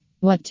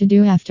What to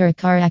do after a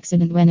car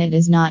accident when it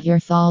is not your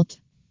fault?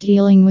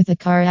 Dealing with a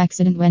car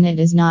accident when it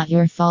is not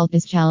your fault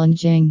is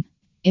challenging.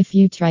 If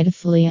you try to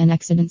flee an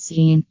accident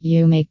scene,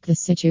 you make the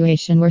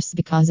situation worse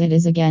because it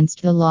is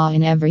against the law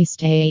in every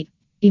state.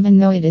 Even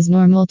though it is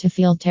normal to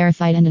feel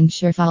terrified and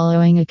unsure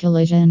following a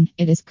collision,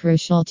 it is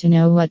crucial to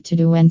know what to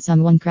do when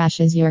someone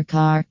crashes your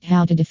car,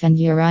 how to defend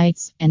your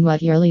rights, and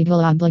what your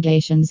legal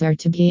obligations are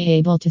to be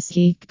able to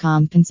seek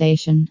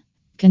compensation.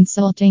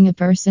 Consulting a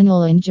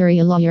personal injury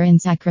lawyer in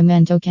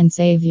Sacramento can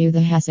save you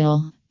the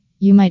hassle.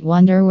 You might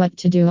wonder what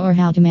to do or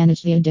how to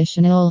manage the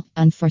additional,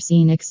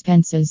 unforeseen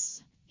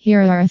expenses. Here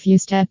are a few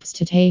steps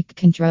to take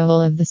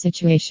control of the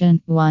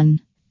situation. 1.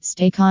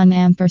 Stay calm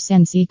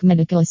 & seek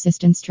medical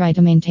assistance. Try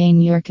to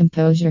maintain your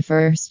composure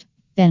first.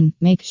 Then,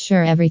 make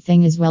sure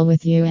everything is well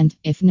with you and,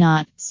 if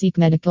not, seek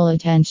medical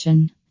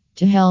attention.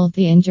 To help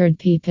the injured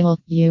people,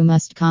 you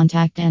must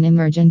contact an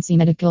emergency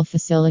medical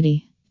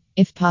facility.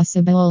 If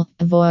possible,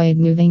 avoid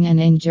moving an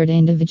injured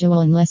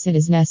individual unless it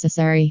is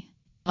necessary.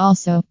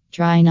 Also,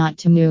 try not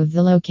to move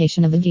the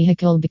location of a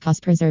vehicle because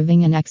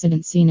preserving an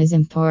accident scene is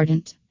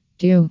important.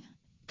 2.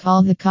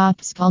 Call the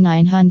cops. Call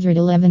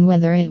 911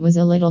 whether it was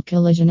a little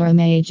collision or a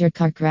major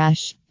car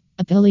crash.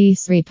 A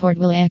police report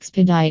will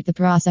expedite the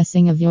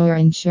processing of your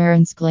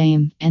insurance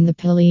claim, and the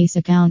police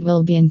account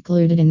will be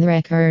included in the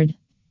record.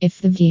 If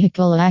the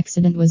vehicle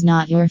accident was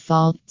not your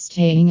fault,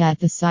 staying at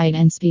the site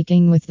and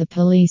speaking with the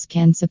police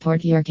can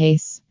support your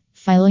case.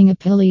 Filing a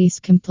police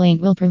complaint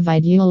will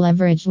provide you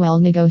leverage while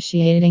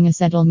negotiating a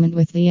settlement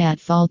with the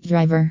at-fault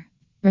driver.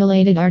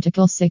 Related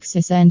Article 6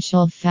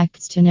 Essential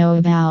Facts to know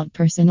about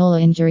personal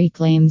injury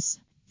claims.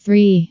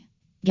 3.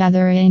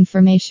 Gather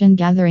information.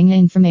 Gathering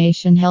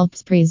information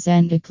helps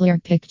present a clear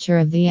picture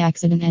of the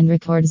accident and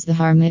records the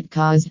harm it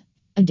caused.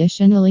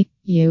 Additionally,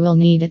 you will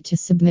need it to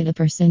submit a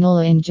personal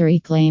injury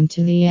claim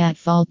to the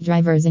at-fault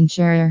driver's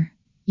insurer.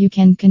 You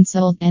can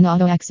consult an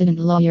auto accident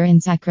lawyer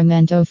in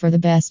Sacramento for the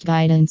best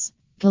guidance.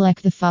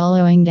 Collect the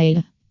following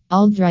data: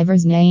 all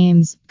drivers'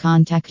 names,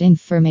 contact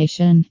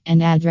information,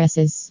 and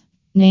addresses.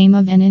 Name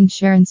of an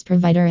insurance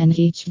provider and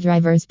each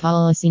driver's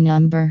policy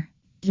number.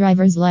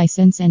 Driver's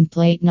license and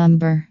plate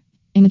number.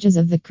 Images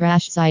of the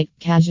crash site,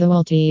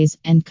 casualties,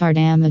 and car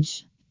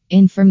damage.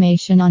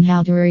 Information on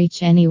how to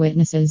reach any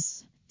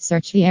witnesses.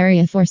 Search the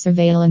area for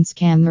surveillance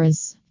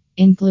cameras.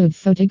 Include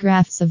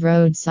photographs of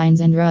road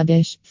signs and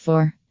rubbish.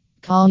 4.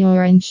 Call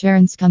your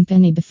insurance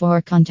company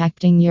before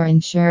contacting your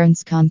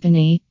insurance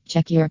company.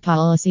 Check your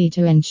policy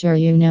to ensure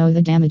you know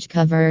the damage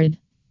covered.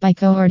 By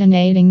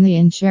coordinating the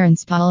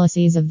insurance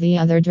policies of the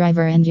other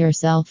driver and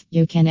yourself,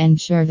 you can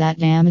ensure that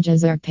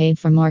damages are paid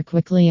for more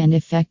quickly and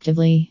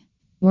effectively.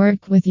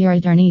 Work with your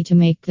attorney to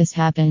make this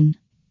happen.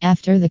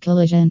 After the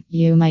collision,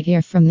 you might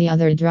hear from the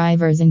other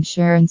driver's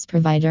insurance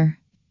provider.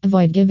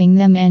 Avoid giving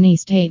them any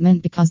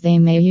statement because they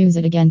may use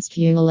it against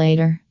you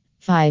later.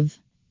 5.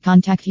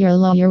 Contact your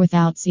lawyer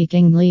without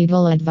seeking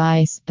legal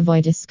advice.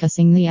 Avoid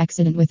discussing the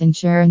accident with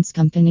insurance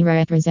company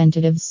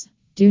representatives.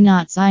 Do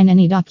not sign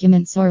any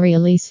documents or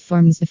release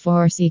forms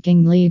before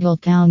seeking legal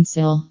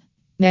counsel.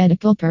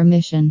 Medical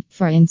permission,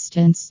 for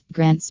instance,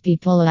 grants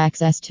people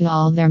access to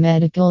all their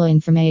medical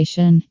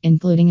information,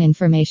 including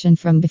information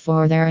from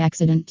before their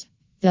accident.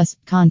 Thus,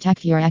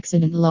 contact your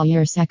accident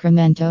lawyer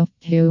Sacramento,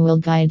 who will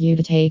guide you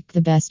to take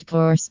the best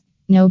course.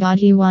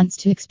 Nobody wants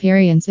to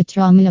experience the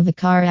trauma of a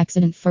car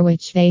accident for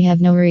which they have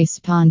no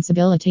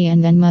responsibility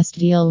and then must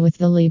deal with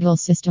the legal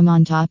system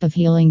on top of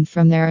healing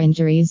from their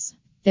injuries.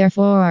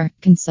 Therefore,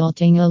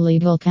 consulting a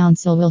legal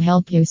counsel will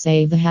help you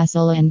save the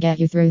hassle and get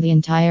you through the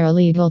entire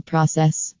legal process.